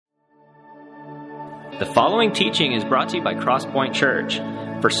The following teaching is brought to you by Crosspoint Church.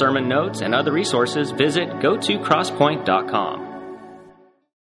 For sermon notes and other resources, visit gotocrosspoint.com.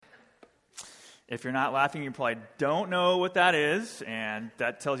 If you're not laughing, you probably don't know what that is, and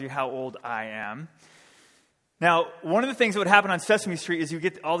that tells you how old I am. Now, one of the things that would happen on Sesame Street is you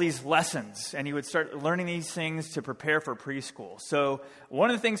get all these lessons, and you would start learning these things to prepare for preschool. So one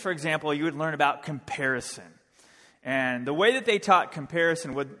of the things, for example, you would learn about comparison. And the way that they taught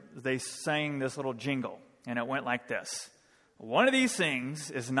comparison, they sang this little jingle, and it went like this. One of these things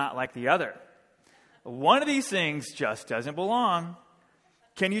is not like the other. One of these things just doesn't belong.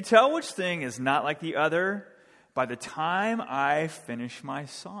 Can you tell which thing is not like the other by the time I finish my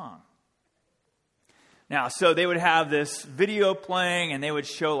song? Now, so they would have this video playing, and they would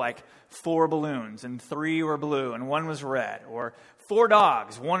show like 4 balloons, and 3 were blue, and 1 was red. Or 4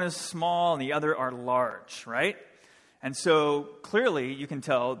 dogs, 1 is small, and the other are large, right? And so clearly you can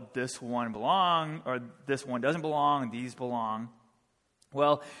tell this one belongs, or this one doesn't belong, and these belong.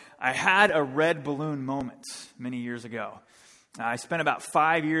 Well, I had a red balloon moment many years ago. I spent about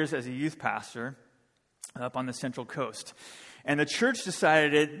 5 years as a youth pastor up on the Central Coast. And the church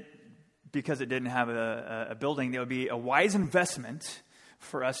decided, because it didn't have a building, there would be a wise investment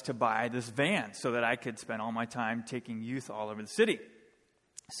for us to buy this van so that I could spend all my time taking youth all over the city.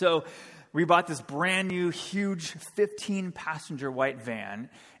 So we bought this brand new, huge 15-passenger white van,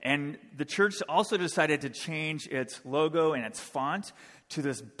 and the church also decided to change its logo and its font to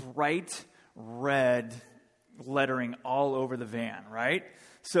this bright red lettering all over the van, right?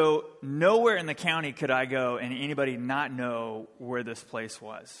 So nowhere in the county could I go and anybody not know where this place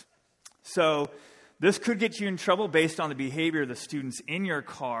was. So this could get you in trouble based on the behavior of the students in your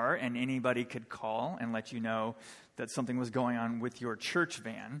car, and anybody could call and let you know that something was going on with your church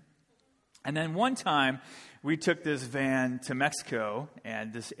van. And then one time, we took this van to Mexico,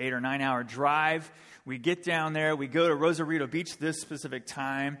 and this 8 or 9 hour drive. We get down there, we go to Rosarito Beach this specific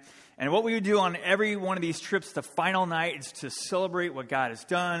time, and what we would do on every one of these trips, the final night, is to celebrate what God has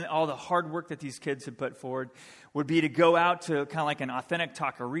done, all the hard work that these kids had put forward, would be to go out to kind of like an authentic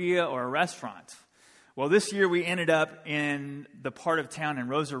taqueria or a restaurant. Well, this year we ended up in the part of town in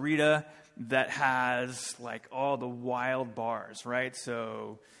Rosarito that has like all the wild bars, right?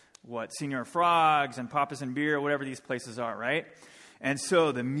 So Senor Frogs and Papas and Beer, whatever these places are, right? And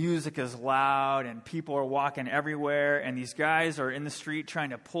so the music is loud and people are walking everywhere, and these guys are in the street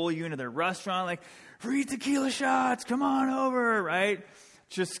trying to pull you into their restaurant, like, free tequila shots, come on over, right?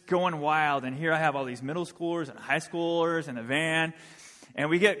 Just going wild. And here I have all these middle schoolers and high schoolers in the van,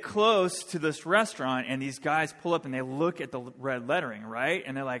 and we get close to this restaurant, and these guys pull up and they look at the red lettering, right?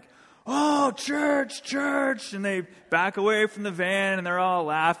 And they're like, oh, church, church. And they back away from the van, and they're all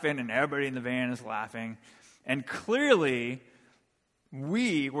laughing, and everybody in the van is laughing. And clearly,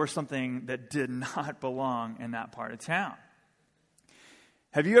 we were something that did not belong in that part of town.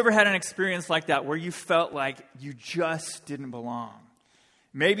 Have you ever had an experience like that where you felt like you just didn't belong?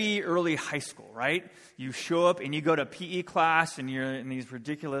 Maybe early high school, right? You show up and you go to PE class and you're in these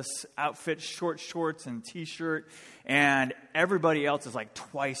ridiculous outfits, short shorts and t-shirt, and everybody else is like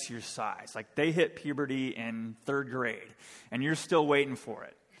twice your size. Like they hit puberty in 3rd grade and you're still waiting for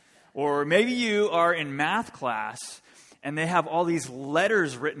it. Or maybe you are in math class and they have all these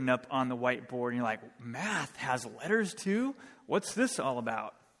letters written up on the whiteboard and you're like, math has letters too? What's this all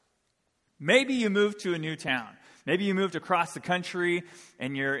about? Maybe you moved to a new town. Maybe you moved across the country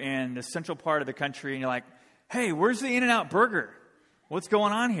and you're in the central part of the country and you're like, hey, where's the In-N-Out Burger? What's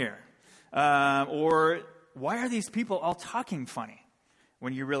going on here? Or why are these people all talking funny?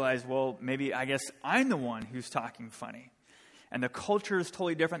 When you realize, well, maybe I guess I'm the one who's talking funny. And the culture is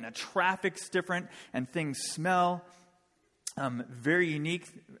totally different, the traffic's different, and things smell very unique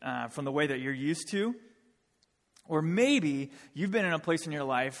from the way that you're used to. Or maybe you've been in a place in your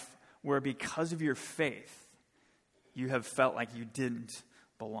life where because of your faith, you have felt like you didn't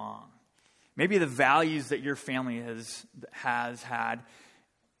belong. Maybe the values that your family has had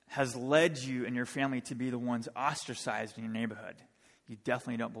has led you and your family to be the ones ostracized in your neighborhood. You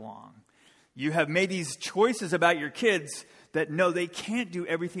definitely don't belong. You have made these choices about your kids that no, they can't do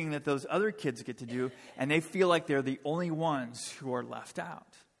everything that those other kids get to do, and they feel like they're the only ones who are left out.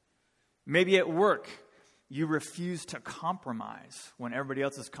 Maybe at work, you refuse to compromise when everybody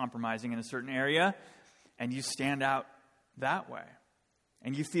else is compromising in a certain area, and you stand out that way.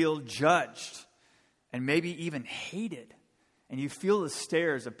 And you feel judged and maybe even hated. And you feel the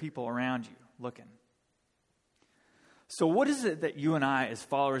stares of people around you looking. So what is it that you and I, as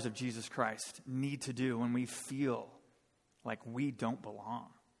followers of Jesus Christ, need to do when we feel like we don't belong?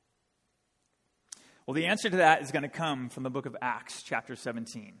 Well, the answer to that is going to come from the book of Acts, chapter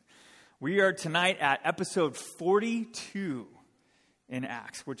 17. We are tonight at episode 42 in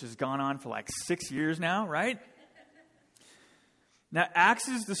Acts, which has gone on for like 6 years now, right? Now, Acts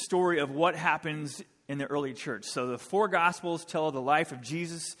is the story of what happens in the early church. So the four Gospels tell the life of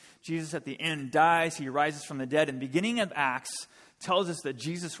Jesus. Jesus at the end dies. He rises from the dead. And the beginning of Acts tells us that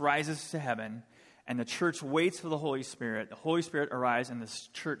Jesus rises to heaven, and the church waits for the Holy Spirit. The Holy Spirit arrives, and the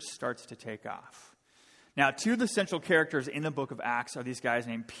church starts to take off. Now, two of the central characters in the book of Acts are these guys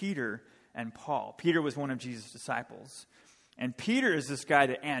named Peter and Paul. Peter was one of Jesus' disciples. And Peter is this guy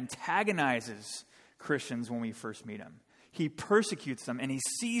that antagonizes Christians when we first meet him. He persecutes them, and he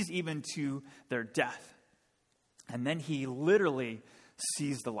sees even to their death. And then he literally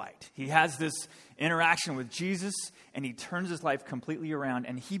sees the light. He has this interaction with Jesus, and he turns his life completely around,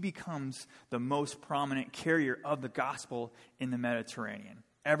 and he becomes the most prominent carrier of the gospel in the Mediterranean.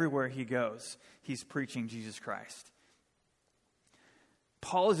 Everywhere he goes, he's preaching Jesus Christ.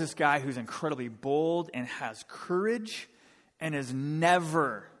 Paul is this guy who's incredibly bold and has courage and is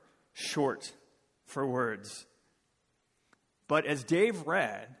never short for words. But as Dave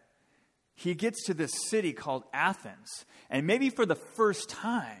read, he gets to this city called Athens, and maybe for the first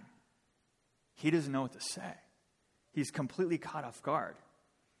time, he doesn't know what to say. He's completely caught off guard.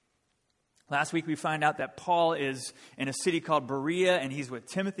 Last week we find out that Paul is in a city called Berea, and he's with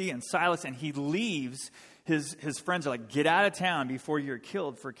Timothy and Silas, and he leaves. His friends are like, get out of town before you're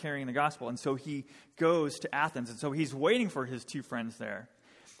killed for carrying the gospel. And so he goes to Athens, and so he's waiting for his two friends there.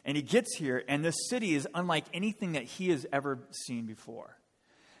 And he gets here, and this city is unlike anything that he has ever seen before.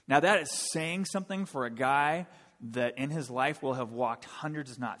 Now, that is saying something for a guy that in his life will have walked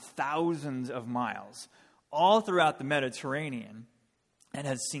hundreds, if not thousands of miles all throughout the Mediterranean and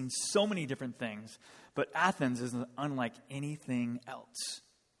has seen so many different things. But Athens is unlike anything else.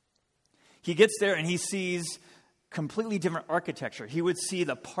 He gets there, and he sees completely different architecture. He would see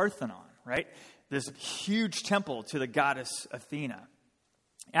the Parthenon, right? This huge temple to the goddess Athena.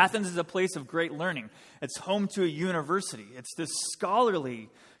 Athens is a place of great learning. It's home to a university. It's this scholarly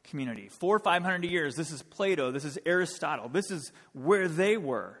community. 400 or 500 years, this is Plato, this is Aristotle. This is where they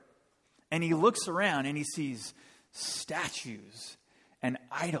were. And he looks around and he sees statues and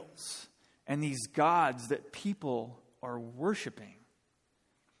idols and these gods that people are worshiping.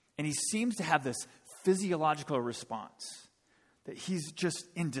 And he seems to have this physiological response that he's just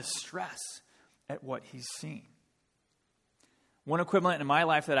in distress at what he's seen. One equivalent in my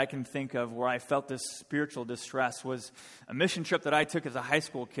life that I can think of where I felt this spiritual distress was a mission trip that I took as a high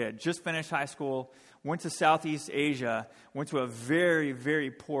school kid. Just finished high school, went to Southeast Asia, went to a very, very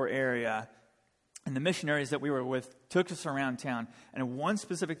poor area. And the missionaries that we were with took us around town. And one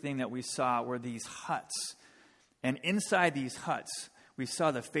specific thing that we saw were these huts. And inside these huts, we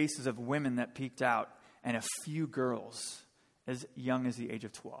saw the faces of women that peeked out and a few girls as young as the age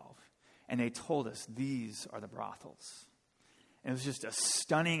of 12. And they told us, these are the brothels. It was just a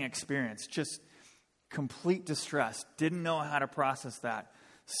stunning experience, just complete distress. Didn't know how to process that.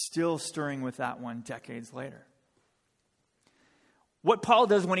 Still stirring with that one decades later. What Paul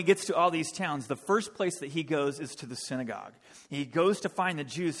does when he gets to all these towns, the first place that he goes is to the synagogue. He goes to find the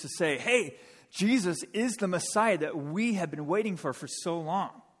Jews to say, hey, Jesus is the Messiah that we have been waiting for so long.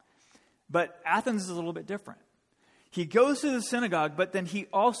 But Athens is a little bit different. He goes to the synagogue, but then he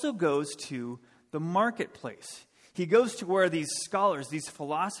also goes to the marketplace. He goes to where these scholars, these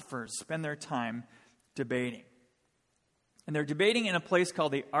philosophers, spend their time debating. And they're debating in a place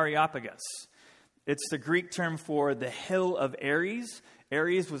called the Areopagus. It's the Greek term for the hill of Ares.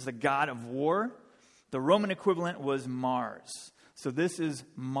 Ares was the god of war. The Roman equivalent was Mars. So this is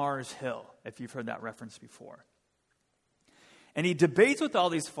Mars Hill, if you've heard that reference before. And he debates with all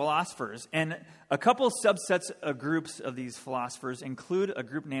these philosophers. And a couple subsets of groups of these philosophers include a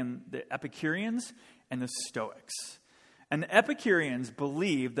group named the Epicureans and the Stoics. And the Epicureans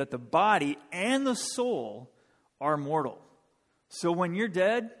believe that the body and the soul are mortal. So when you're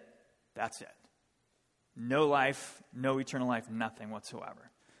dead, that's it. No life, no eternal life, nothing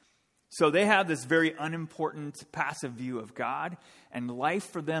whatsoever. So they have this very unimportant, passive view of God, and life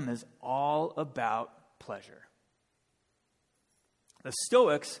for them is all about pleasure. The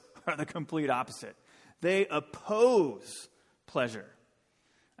Stoics are the complete opposite. They oppose pleasure.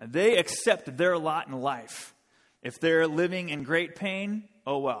 They accept their lot in life. If they're living in great pain,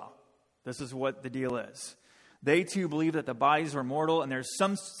 oh well, this is what the deal is. They too believe that the bodies are mortal, and there's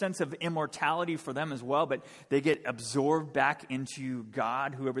some sense of immortality for them as well, but they get absorbed back into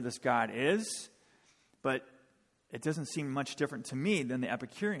God, whoever this God is. But it doesn't seem much different to me than the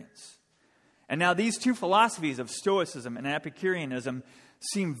Epicureans. And now these two philosophies of Stoicism and Epicureanism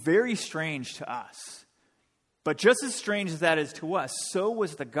seem very strange to us. But just as strange as that is to us, so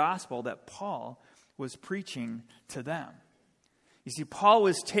was the gospel that Paul was preaching to them. You see, Paul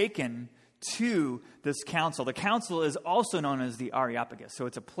was taken to this council. The council is also known as the Areopagus, so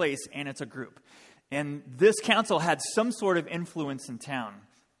it's a place and it's a group. And this council had some sort of influence in town,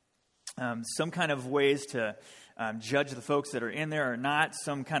 some kind of ways to judge the folks that are in there or not,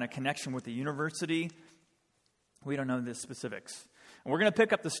 some kind of connection with the university. We don't know the specifics. And we're going to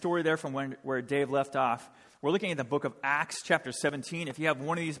pick up the story there from where Dave left off. We're looking at the book of Acts, chapter 17. If you have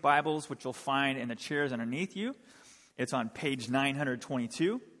one of these Bibles, which you'll find in the chairs underneath you, it's on page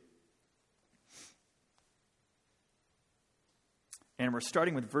 922. And we're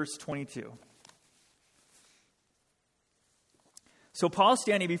starting with verse 22. So Paul,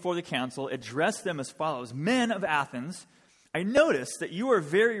 standing before the council, addressed them as follows: Men of Athens, I notice that you are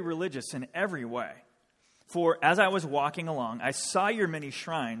very religious in every way. For as I was walking along, I saw your many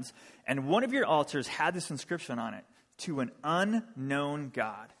shrines, and one of your altars had this inscription on it: To an unknown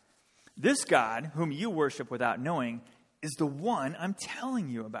God. This God, whom you worship without knowing, is the one I'm telling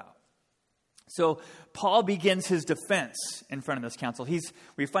you about. So Paul begins his defense in front of this council.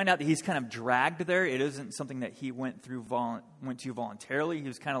 We find out that he's kind of dragged there. It isn't something that he went to voluntarily. He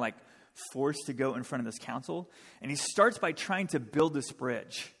was kind of like forced to go in front of this council. And he starts by trying to build this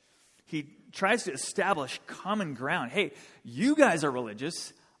bridge. He tries to establish common ground. Hey, you guys are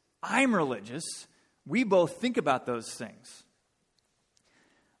religious. I'm religious. We both think about those things.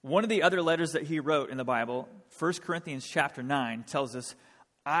 One of the other letters that he wrote in the Bible, 1 Corinthians chapter 9, tells us,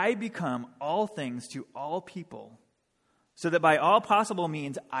 I become all things to all people, so that by all possible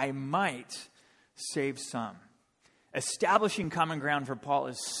means I might save some. Establishing common ground for Paul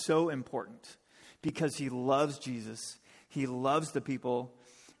is so important because he loves Jesus, he loves the people,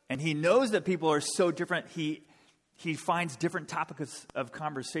 and he knows that people are so different. He finds different topics of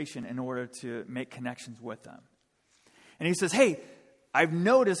conversation in order to make connections with them. And he says, hey, I've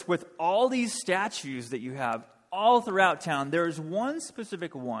noticed with all these statues that you have all throughout town, there's one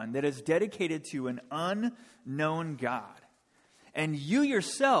specific one that is dedicated to an unknown God. And you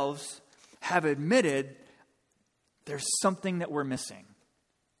yourselves have admitted there's something that we're missing.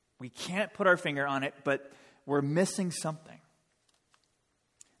 We can't put our finger on it, but we're missing something.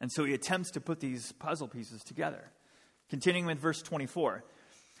 And so he attempts to put these puzzle pieces together. Continuing with verse 24.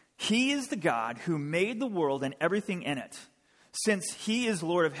 He is the God who made the world and everything in it. Since he is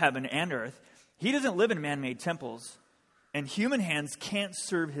Lord of heaven and earth, he doesn't live in man-made temples, and human hands can't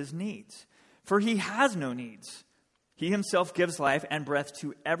serve his needs, for he has no needs. He himself gives life and breath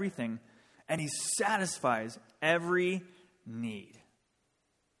to everything, and he satisfies every need.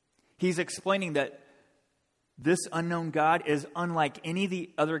 He's explaining that this unknown God is unlike any of the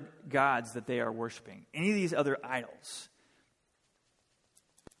other gods that they are worshiping, any of these other idols.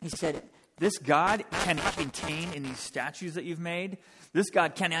 He said, this God cannot be contained in these statues that you've made. This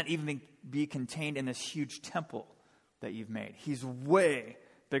God cannot even be contained in this huge temple that you've made. He's way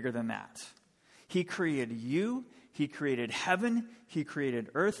bigger than that. He created you. He created heaven. He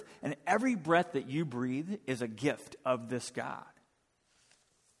created earth. And every breath that you breathe is a gift of this God.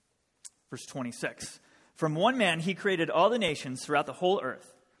 Verse 26. From one man he created all the nations throughout the whole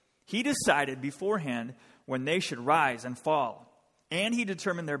earth. He decided beforehand when they should rise and fall, and he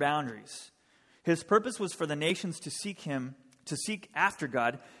determined their boundaries. His purpose was for the nations to seek after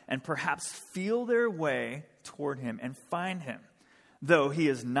God and perhaps feel their way toward him and find him, though he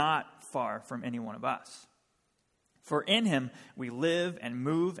is not far from any one of us. For in him we live and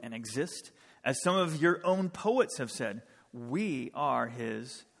move and exist. As some of your own poets have said, we are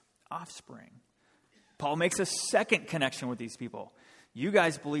his offspring. Paul makes a second connection with these people. You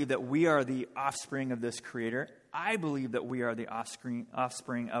guys believe that we are the offspring of this creator. I believe that we are the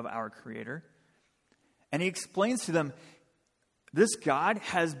offspring of our creator. And he explains to them, this God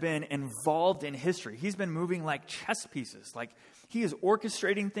has been involved in history. He's been moving like chess pieces. Like he is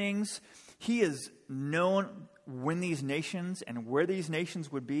orchestrating things. He has known when these nations and where these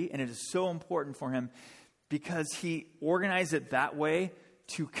nations would be. And it is so important for him because he organized it that way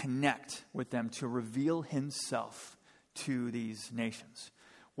to connect with them, to reveal himself to these nations,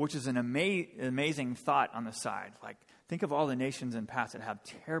 which is an amazing thought on the side. Like, think of all the nations in the past that have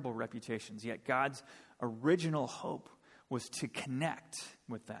terrible reputations, yet God's original hope was to connect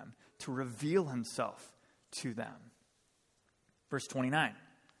with them, to reveal himself to them. Verse 29.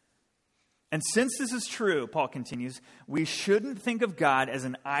 And since this is true, Paul continues, we shouldn't think of God as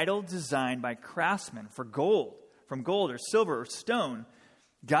an idol designed by craftsmen from gold or silver or stone.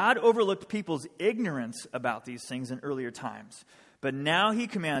 God overlooked people's ignorance about these things in earlier times. But now he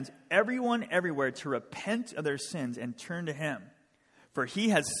commands everyone everywhere to repent of their sins and turn to him. For he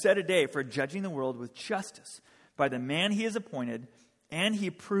has set a day for judging the world with justice by the man he has appointed, and he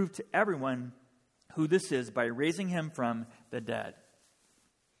proved to everyone who this is by raising him from the dead.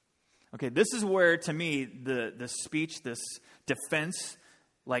 Okay, this is where, to me, the speech, this defense,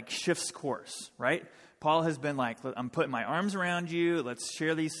 like shifts course, right? Paul has been like, I'm putting my arms around you, let's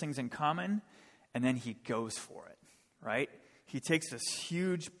share these things in common, and then he goes for it, right? He takes this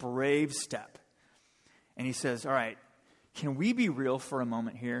huge, brave step, and he says, all right, can we be real for a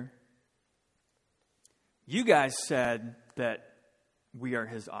moment here? You guys said that we are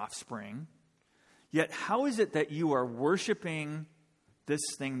his offspring, yet how is it that you are worshiping this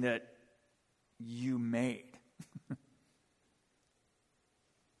thing that you made?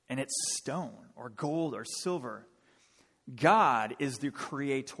 And it's stone or gold or silver. God is the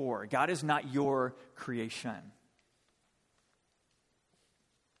creator. God is not your creation.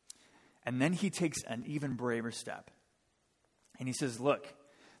 And then he takes an even braver step. And he says, look,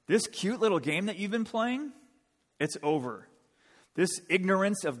 this cute little game that you've been playing, it's over. This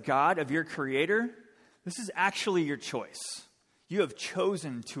ignorance of God, of your creator, this is actually your choice. You have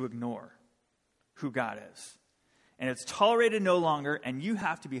chosen to ignore who God is. And it's tolerated no longer, and you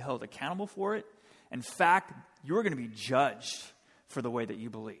have to be held accountable for it. In fact, you're going to be judged for the way that you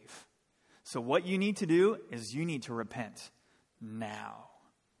believe. So what you need to do is you need to repent now.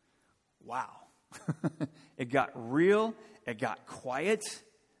 Wow. It got real, it got quiet,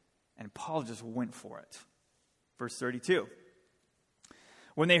 and Paul just went for it. Verse 32.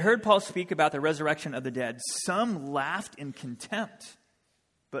 When they heard Paul speak about the resurrection of the dead, some laughed in contempt,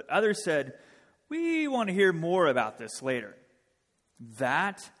 but others said, we want to hear more about this later.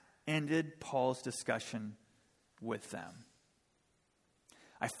 That ended Paul's discussion with them.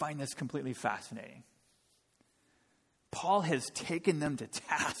 I find this completely fascinating. Paul has taken them to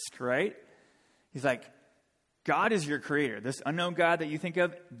task, right? He's like, God is your creator. This unknown God that you think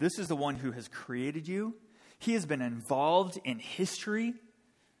of, this is the one who has created you. He has been involved in history,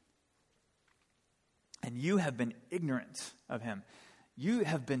 and you have been ignorant of him. You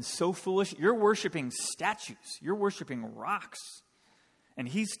have been so foolish. You're worshiping statues. You're worshiping rocks. And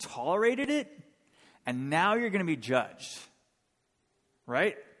he's tolerated it, and now you're going to be judged.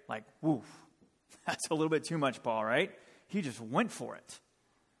 Right? Like, woof. That's a little bit too much, Paul, right? He just went for it.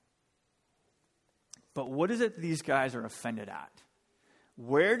 But what is it these guys are offended at?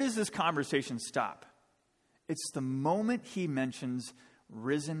 Where does this conversation stop? It's the moment he mentions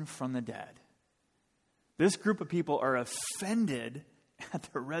risen from the dead. This group of people are offended at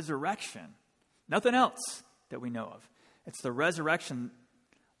the resurrection. Nothing else that we know of. It's the resurrection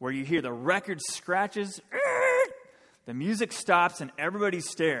where you hear the record scratches, the music stops, and everybody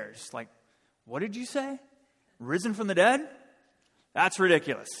stares. Like, what did you say? Risen from the dead? That's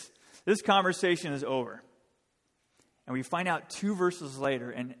ridiculous. This conversation is over. And we find out 2 verses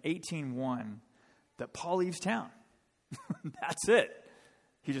later in 18:1 that Paul leaves town. That's it.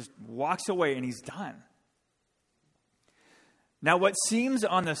 He just walks away and he's done. Now, what seems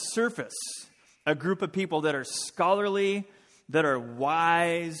on the surface a group of people that are scholarly, that are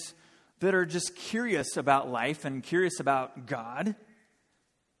wise, that are just curious about life and curious about God,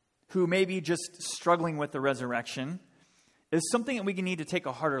 who may be just struggling with the resurrection, is something that we need to take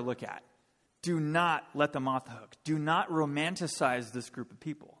a harder look at. Do not let them off the hook. Do not romanticize this group of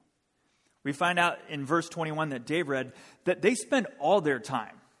people. We find out in verse 21 that Dave read that they spend all their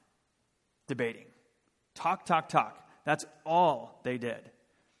time debating. Talk. That's all they did.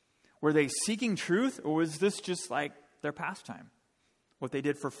 Were they seeking truth, or was this just like their pastime? What they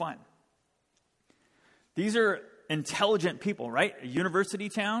did for fun? These are intelligent people, right? A university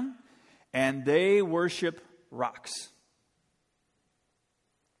town, and they worship rocks.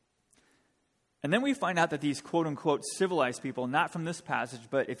 And then we find out that these quote-unquote civilized people, not from this passage,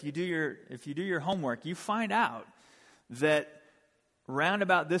 but if you do your homework, you find out that round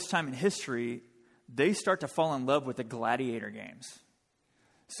about this time in history, they start to fall in love with the gladiator games.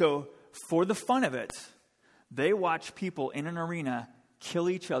 So for the fun of it, they watch people in an arena kill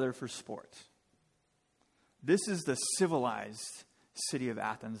each other for sport. This is the civilized city of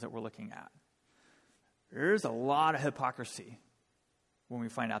Athens that we're looking at. There's a lot of hypocrisy when we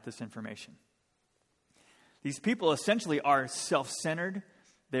find out this information. These people essentially are self-centered,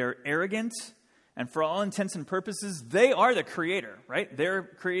 they're arrogant, and for all intents and purposes, they are the creator, right? They're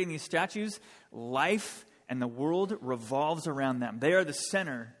creating these statues. Life and the world revolves around them. They are the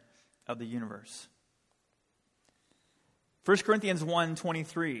center of the universe. 1 Corinthians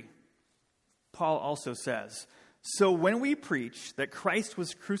 1:23, Paul also says, "So when we preach that Christ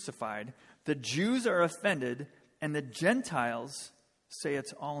was crucified, the Jews are offended, and the Gentiles say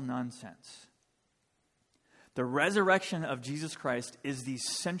it's all nonsense." The resurrection of Jesus Christ is the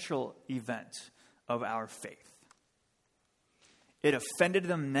central event of our faith. It offended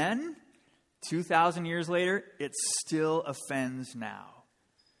them then. 2,000 years later, it still offends now.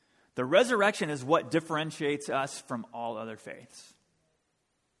 The resurrection is what differentiates us from all other faiths.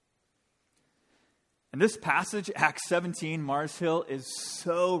 And this passage, Acts 17, Mars Hill, is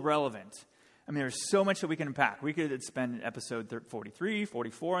so relevant. I mean, there's so much that we can unpack. We could spend episode 43,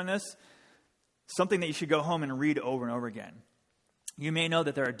 44 on this. Something that you should go home and read over and over again. You may know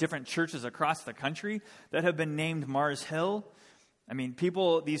that there are different churches across the country that have been named Mars Hill. I mean,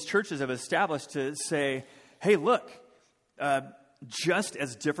 these churches have established to say, hey, look, just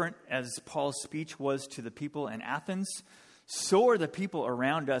as different as Paul's speech was to the people in Athens, so are the people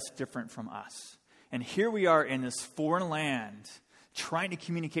around us different from us. And here we are in this foreign land trying to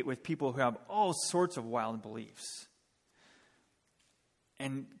communicate with people who have all sorts of wild beliefs.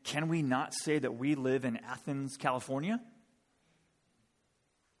 And can we not say that we live in Athens, California?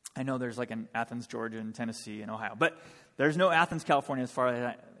 I know there's like an Athens, Georgia, and Tennessee, and Ohio, but there's no Athens, California as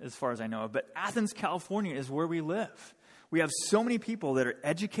far as I know. But Athens, California is where we live. We have so many people that are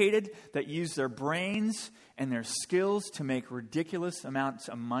educated, that use their brains and their skills to make ridiculous amounts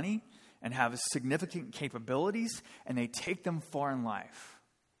of money and have significant capabilities, and they take them far in life.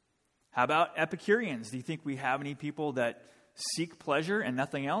 How about Epicureans? Do you think we have any people that seek pleasure and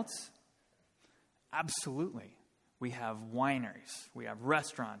nothing else? Absolutely. We have wineries, we have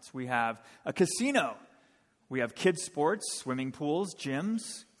restaurants, we have a casino, we have kids' sports, swimming pools,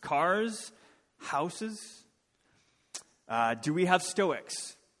 gyms, cars, houses. Do we have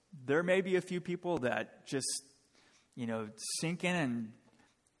Stoics? There may be a few people that just, sink in and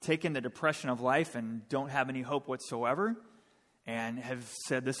take in the depression of life and don't have any hope whatsoever and have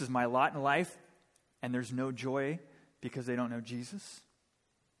said, this is my lot in life, and there's no joy because they don't know Jesus.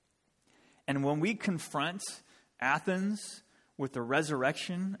 And when we confront Athens with the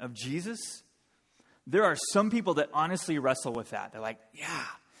resurrection of Jesus, there are some people that honestly wrestle with that. They're like, yeah,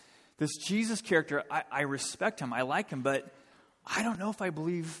 this Jesus character, I respect him, I like him, but I don't know if I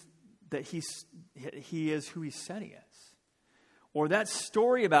believe that he is who he said he is. Or that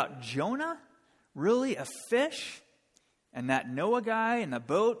story about Jonah, really, a fish? And that Noah guy in the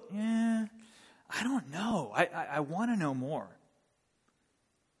boat? I don't know. I want to know more.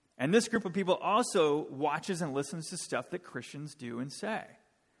 And this group of people also watches and listens to stuff that Christians do and say.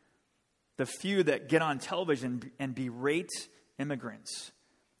 The few that get on television and berate immigrants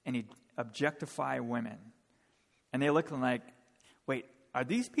and objectify women. And they look like, wait, are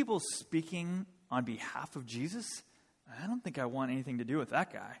these people speaking on behalf of Jesus? I don't think I want anything to do with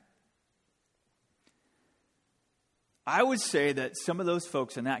that guy. I would say that some of those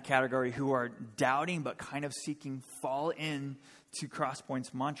folks in that category who are doubting but kind of seeking fall in to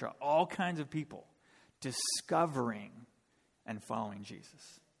Crosspoint's mantra, all kinds of people discovering and following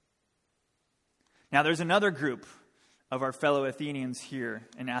Jesus. Now, there's another group of our fellow Athenians here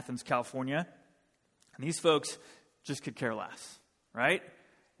in Athens, California, and these folks just could care less, right?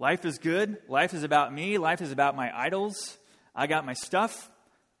 Life is good. Life is about me. Life is about my idols. I got my stuff.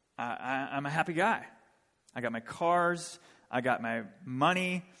 I'm a happy guy. I got my cars. I got my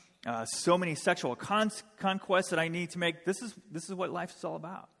money. So many sexual conquests that I need to make. This is what life is all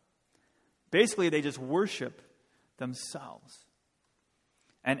about. Basically, they just worship themselves.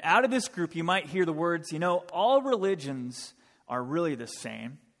 And out of this group, you might hear the words, all religions are really the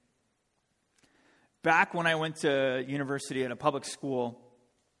same. Back when I went to university at a public school,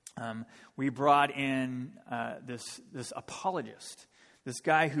 we brought in this apologist, this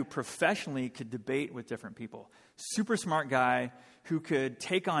guy who professionally could debate with different people. Super smart guy who could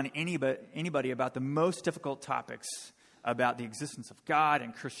take on anybody about the most difficult topics about the existence of God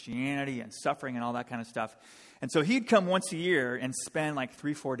and Christianity and suffering and all that kind of stuff. And so he'd come once a year and spend like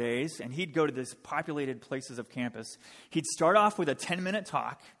 3-4 days, and he'd go to these populated places of campus. He'd start off with a 10-minute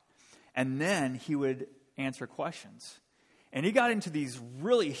talk, and then he would answer questions. And he got into these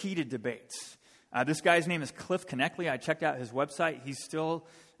really heated debates. This guy's name is Cliff Connectley. I checked out his website. He's still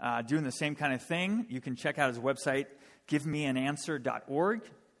doing the same kind of thing. You can check out his website, givemeananswer.org.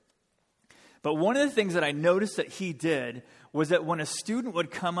 But one of the things that I noticed that he did was that when a student would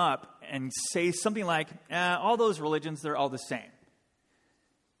come up and say something like, all those religions, they're all the same,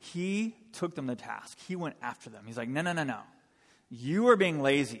 he took them to task. He went after them. He's like, no. You are being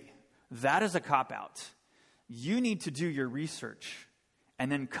lazy. That is a cop-out. You need to do your research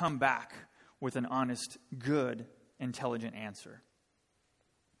and then come back with an honest, good, intelligent answer.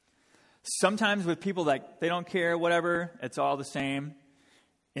 Sometimes with people like, they don't care, whatever, it's all the same.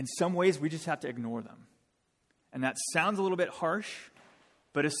 In some ways, we just have to ignore them. And that sounds a little bit harsh,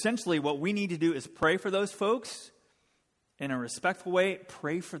 but essentially what we need to do is pray for those folks in a respectful way,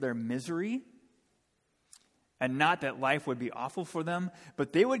 pray for their misery, And not that life would be awful for them,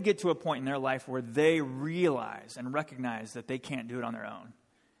 but they would get to a point in their life where they realize and recognize that they can't do it on their own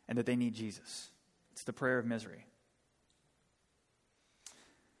and that they need Jesus. It's the prayer of misery.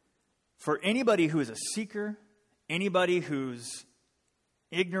 For anybody who is a seeker, anybody who's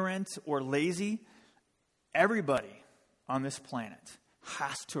ignorant or lazy, everybody on this planet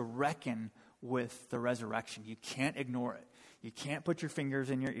has to reckon with the resurrection. You can't ignore it. You can't put your fingers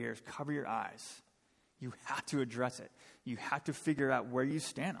in your ears, cover your eyes. You have to address it. You have to figure out where you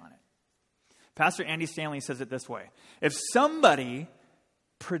stand on it. Pastor Andy Stanley says it this way: if somebody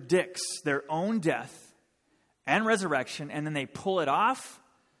predicts their own death and resurrection and then they pull it off,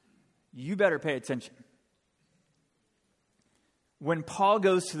 you better pay attention. When Paul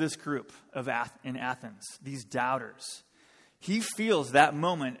goes to this group in Athens, these doubters, he feels that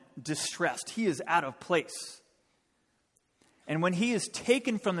moment distressed. He is out of place. And when he is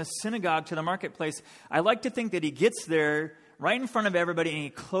taken from the synagogue to the marketplace, I like to think that he gets there right in front of everybody and he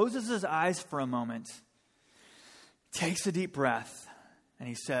closes his eyes for a moment, takes a deep breath, and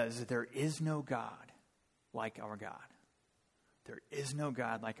he says, "There is no God like our God. There is no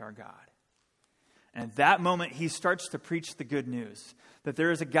God like our God." And at that moment, he starts to preach the good news that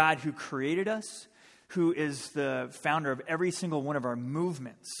there is a God who created us, who is the founder of every single one of our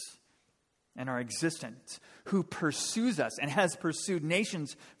movements and our existence, who pursues us and has pursued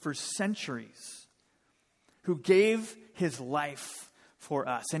nations for centuries, who gave his life for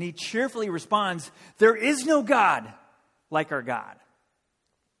us. And he cheerfully responds, "There is no God like our God."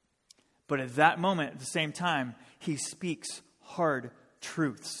 But at that moment, at the same time, he speaks hard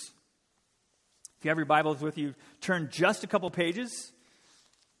truths. If you have your Bibles with you, turn just a couple pages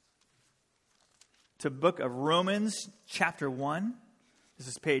to the book of Romans, chapter 1. This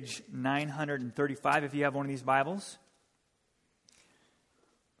is page 935 if you have one of these Bibles.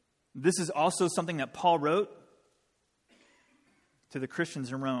 This is also something that Paul wrote to the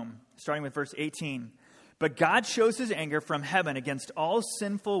Christians in Rome, starting with verse 18. "But God shows his anger from heaven against all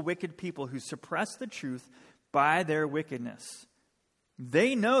sinful, wicked people who suppress the truth by their wickedness.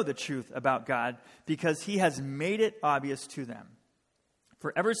 They know the truth about God because he has made it obvious to them.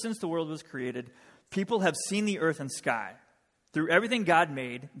 For ever since the world was created, people have seen the earth and sky. Through everything God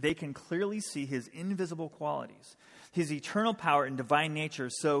made, they can clearly see his invisible qualities, his eternal power and divine nature,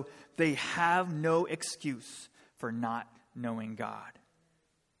 so they have no excuse for not knowing God.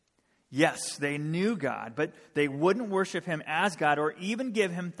 Yes, they knew God, but they wouldn't worship him as God or even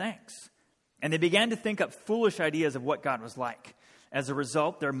give him thanks. And they began to think up foolish ideas of what God was like. As a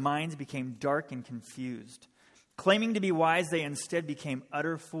result, their minds became dark and confused. Claiming to be wise, they instead became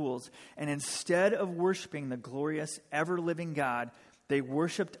utter fools. And instead of worshiping the glorious, ever-living God, they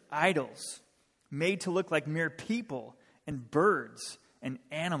worshipped idols made to look like mere people and birds and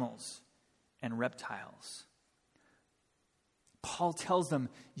animals and reptiles." Paul tells them,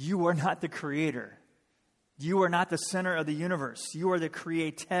 you are not the creator. You are not the center of the universe. You are the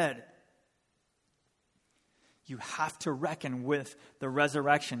created. You have to reckon with the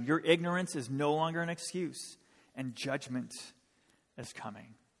resurrection. Your ignorance is no longer an excuse, and judgment is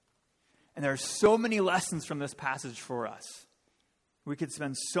coming. And there are so many lessons from this passage for us. We could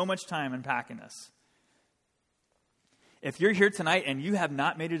spend so much time unpacking this. If you're here tonight and you have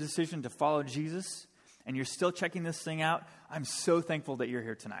not made a decision to follow Jesus, and you're still checking this thing out, I'm so thankful that you're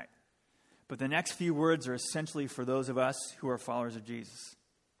here tonight. But the next few words are essentially for those of us who are followers of Jesus.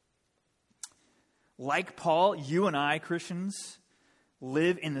 Like Paul, you and I, Christians,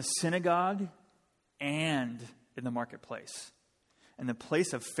 live in the synagogue and in the marketplace, in the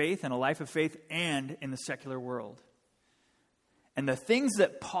place of faith and a life of faith, and in the secular world. And the things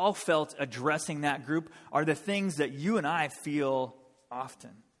that Paul felt addressing that group are the things that you and I feel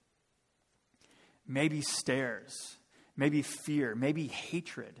often. Maybe stares, maybe fear, maybe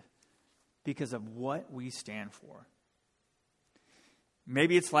hatred because of what we stand for.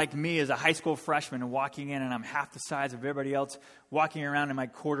 Maybe it's like me as a high school freshman and walking in and I'm half the size of everybody else, walking around in my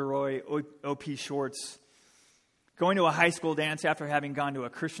corduroy OP shorts, going to a high school dance after having gone to a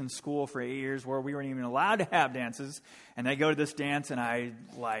Christian school for 8 years where we weren't even allowed to have dances. And I go to this dance and I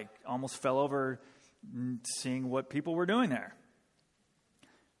almost fell over seeing what people were doing there.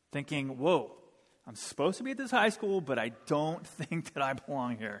 Thinking, whoa, I'm supposed to be at this high school, but I don't think that I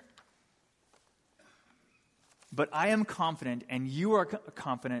belong here. But I am confident, and you are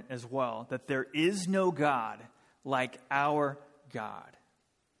confident as well, that there is no God like our God.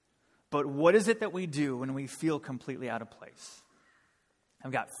 But what is it that we do when we feel completely out of place?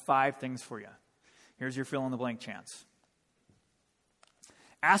 I've got 5 things for you. Here's your fill-in-the-blank chance.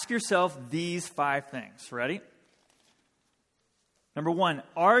 Ask yourself these 5 things. Ready? Number 1,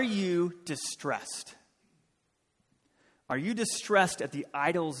 are you distressed? Are you distressed at the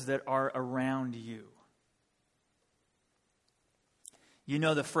idols that are around you? You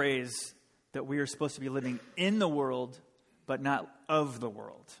know the phrase that we are supposed to be living in the world, but not of the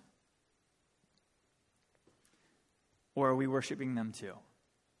world. Or are we worshiping them too?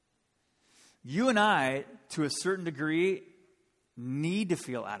 You and I, to a certain degree, need to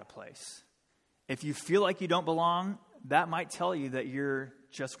feel out of place. If you feel like you don't belong, that might tell you that you're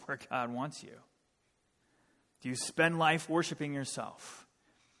just where God wants you. Do you spend life worshiping yourself?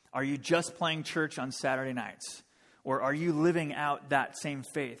 Are you just playing church on Saturday nights? Or are you living out that same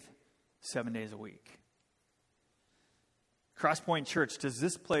faith 7 days a week? Crosspoint Church, does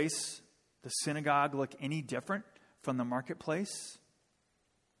this place, the synagogue, look any different from the marketplace?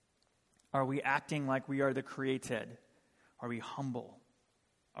 Are we acting like we are the created? Are we humble?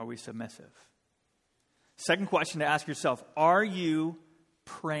 Are we submissive? Second question to ask yourself, are you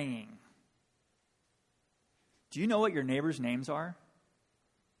praying? Do you know what your neighbors' names are?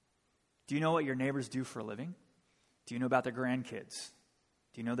 Do you know what your neighbors do for a living? Do you know about their grandkids?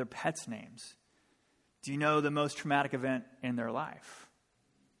 Do you know their pets' names? Do you know the most traumatic event in their life?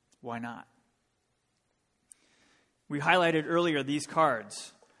 Why not? We highlighted earlier these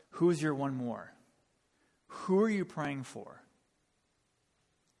cards. Who's your one more? Who are you praying for?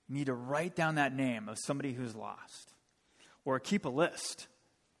 You need to write down that name of somebody who's lost. Or keep a list.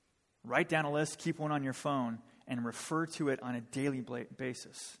 Write down a list, keep one on your phone, and refer to it on a daily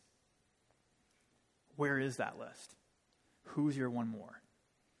basis. Where is that list? Who's your one more?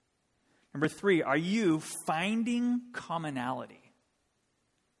 Number 3, are you finding commonality?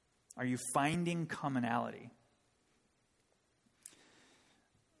 Are you finding commonality?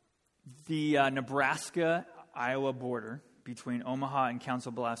 The Nebraska-Iowa border between Omaha and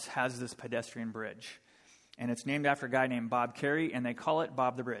Council Bluffs has this pedestrian bridge. And it's named after a guy named Bob Carey, and they call it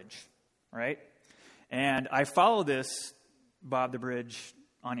Bob the Bridge, right? And I follow this Bob the Bridge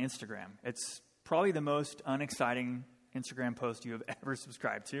on Instagram. It's probably the most unexciting Instagram post you have ever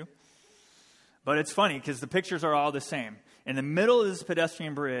subscribed to. But it's funny because the pictures are all the same. In the middle of this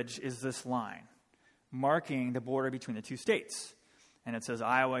pedestrian bridge is this line marking the border between the two states. And it says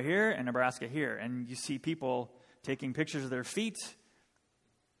Iowa here and Nebraska here. And you see people taking pictures of their feet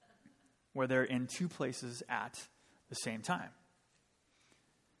where they're in two places at the same time.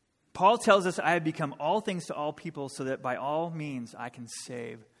 Paul tells us, I have become all things to all people so that by all means I can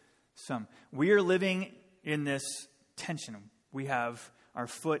save some. We are living in this tension. We have our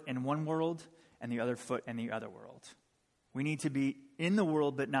foot in one world and the other foot in the other world. We need to be in the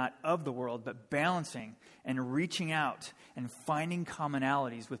world but not of the world, but balancing and reaching out and finding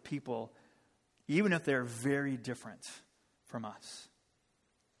commonalities with people, even if they're very different from us.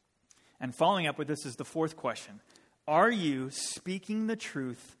 And following up with this is the fourth question. Are you speaking the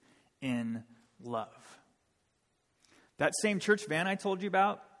truth in love? That same church van I told you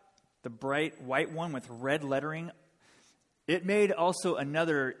about, the bright white one with red lettering, it made also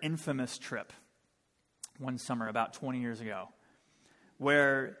another infamous trip one summer about 20 years ago,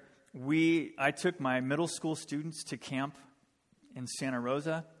 where I took my middle school students to camp in Santa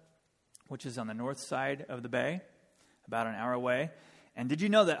Rosa, which is on the north side of the bay, about an hour away. And did you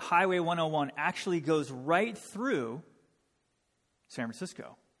know that Highway 101 actually goes right through San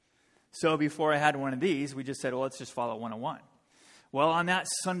Francisco? So before I had one of these, we just said, well, let's just follow 101. Well, on that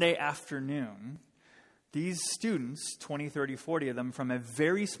Sunday afternoon, these students, 20, 30, 40 of them, from a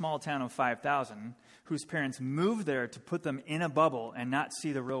very small town of 5,000, whose parents moved there to put them in a bubble and not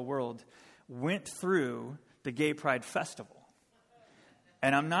see the real world, went through the Gay Pride Festival.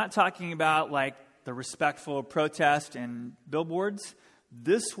 And I'm not talking about like the respectful protest and billboards.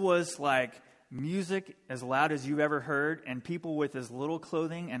 This was like music as loud as you've ever heard, and people with as little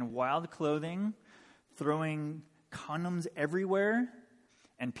clothing and wild clothing throwing condoms everywhere,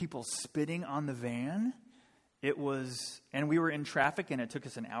 and people spitting on the van. And we were in traffic, and it took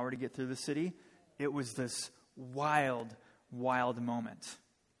us an hour to get through the city. It was this wild, wild moment.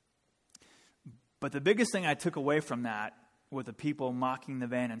 But the biggest thing I took away from that, with the people mocking the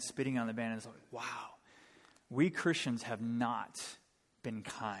van and spitting on the van, is like, wow, we Christians have not been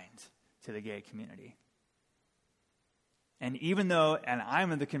kind to the gay community. And even though, and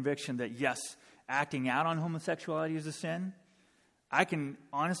I'm of the conviction that yes, acting out on homosexuality is a sin, I can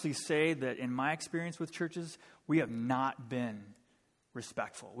honestly say that in my experience with churches, we have not been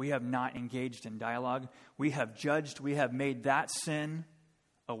respectful. We have not engaged in dialogue. We have judged. We have made that sin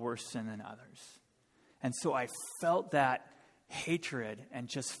a worse sin than others. And so I felt that hatred and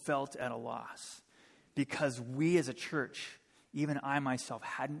just felt at a loss because we as a church, even I myself,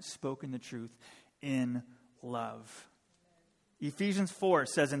 hadn't spoken the truth in love. Ephesians 4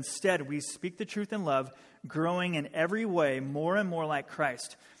 says, instead, we speak the truth in love, growing in every way more and more like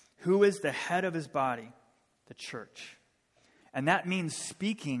Christ, who is the head of his body, the church. And that means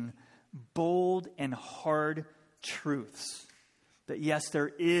speaking bold and hard truths. That yes,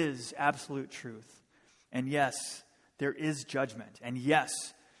 there is absolute truth. And yes, there is judgment. And yes,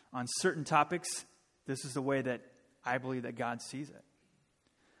 on certain topics, this is the way that I believe that God sees it.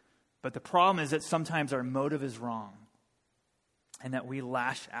 But the problem is that sometimes our motive is wrong and that we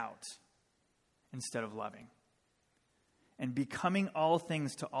lash out instead of loving. And becoming all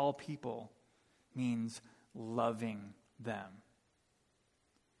things to all people means loving them.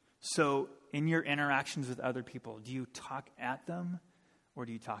 So in your interactions with other people, do you talk at them or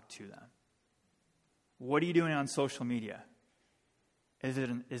do you talk to them? What are you doing on social media? Is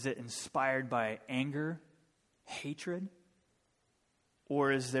it inspired by anger, hatred?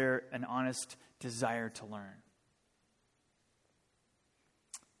 Or is there an honest desire to learn?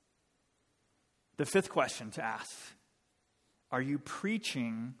 The fifth question to ask, are you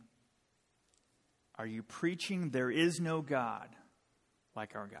preaching there is no God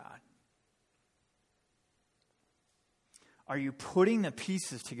like our God? Are you putting the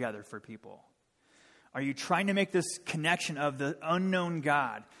pieces together for people? Are you trying to make this connection of the unknown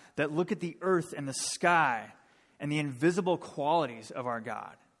God that look at the earth and the sky and the invisible qualities of our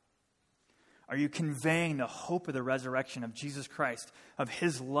God? Are you conveying the hope of the resurrection of Jesus Christ, of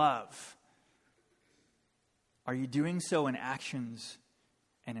his love? Are you doing so in actions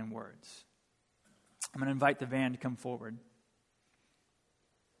and in words? I'm going to invite the band to come forward.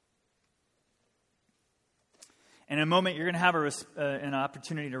 In a moment, you're going to have an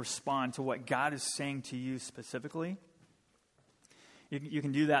opportunity to respond to what God is saying to you specifically. You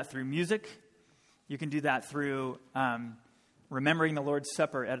can do that through music. You can do that through remembering the Lord's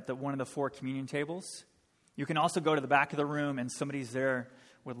Supper at one of the 4 communion tables. You can also go to the back of the room and somebody's there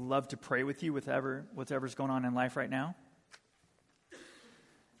would love to pray with you with whatever's going on in life right now.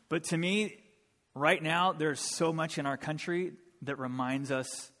 But to me, right now, there's so much in our country that reminds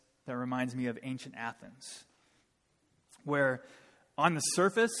me of ancient Athens, where on the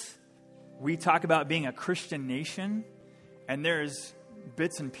surface, we talk about being a Christian nation, and there's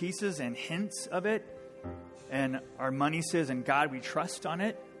bits and pieces and hints of it, and our money says, "In God we trust" on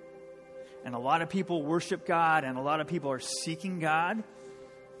it, and a lot of people worship God, and a lot of people are seeking God,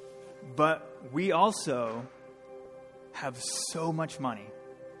 but we also have so much money.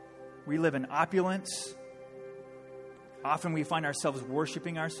 We live in opulence. Often we find ourselves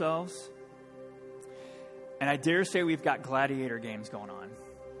worshiping ourselves. And I dare say we've got gladiator games going on.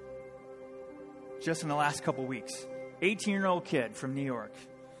 Just in the last couple weeks, 18-year-old kid from New York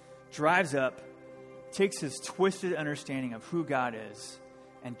drives up, takes his twisted understanding of who God is,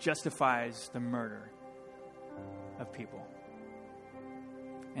 and justifies the murder of people.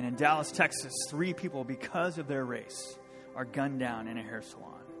 And in Dallas, Texas, 3 people, because of their race, are gunned down in a hair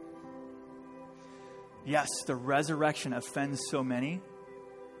salon. Yes, the resurrection offends so many,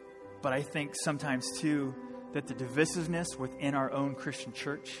 but I think sometimes too that the divisiveness within our own Christian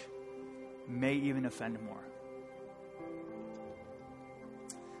church may even offend more.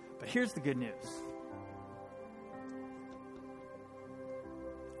 But here's the good news.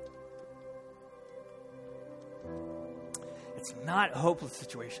 It's not a hopeless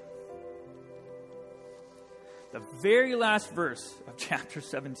situation. The very last verse of chapter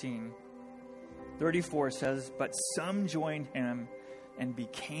 17, 34 says, "But some joined him and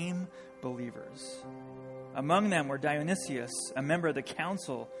became believers. Among them were Dionysius, a member of the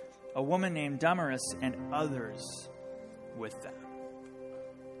council, a woman named Damaris, and others with them."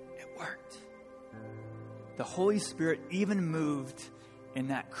 It worked. The Holy Spirit even moved in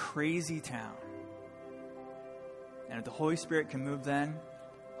that crazy town. And if the Holy Spirit can move then,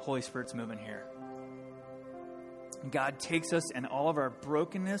 the Holy Spirit's moving here. God takes us in all of our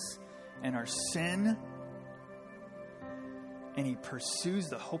brokenness and our sin, and he pursues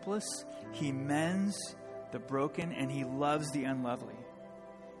the hopeless. He mends the broken, and he loves the unlovely.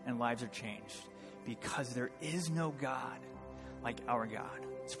 And lives are changed because there is no God like our God.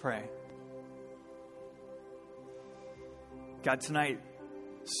 Let's pray. God, tonight,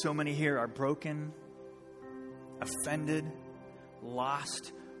 so many here are broken, offended,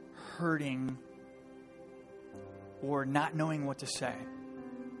 lost, hurting, or not knowing what to say.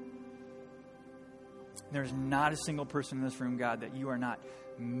 There's not a single person in this room, God, that you are not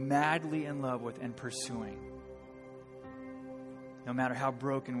madly in love with and pursuing, no matter how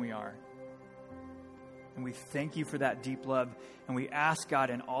broken we are. And we thank you for that deep love. And we ask, God,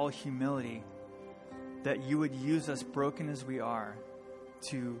 in all humility, that you would use us, broken as we are,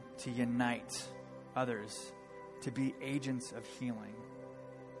 to unite others to be agents of healing.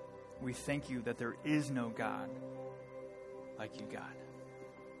 We thank you that there is no God like you, God.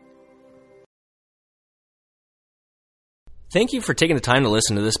 Thank you for taking the time to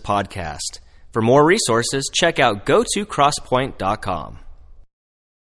listen to this podcast. For more resources, check out gotocrosspoint.com.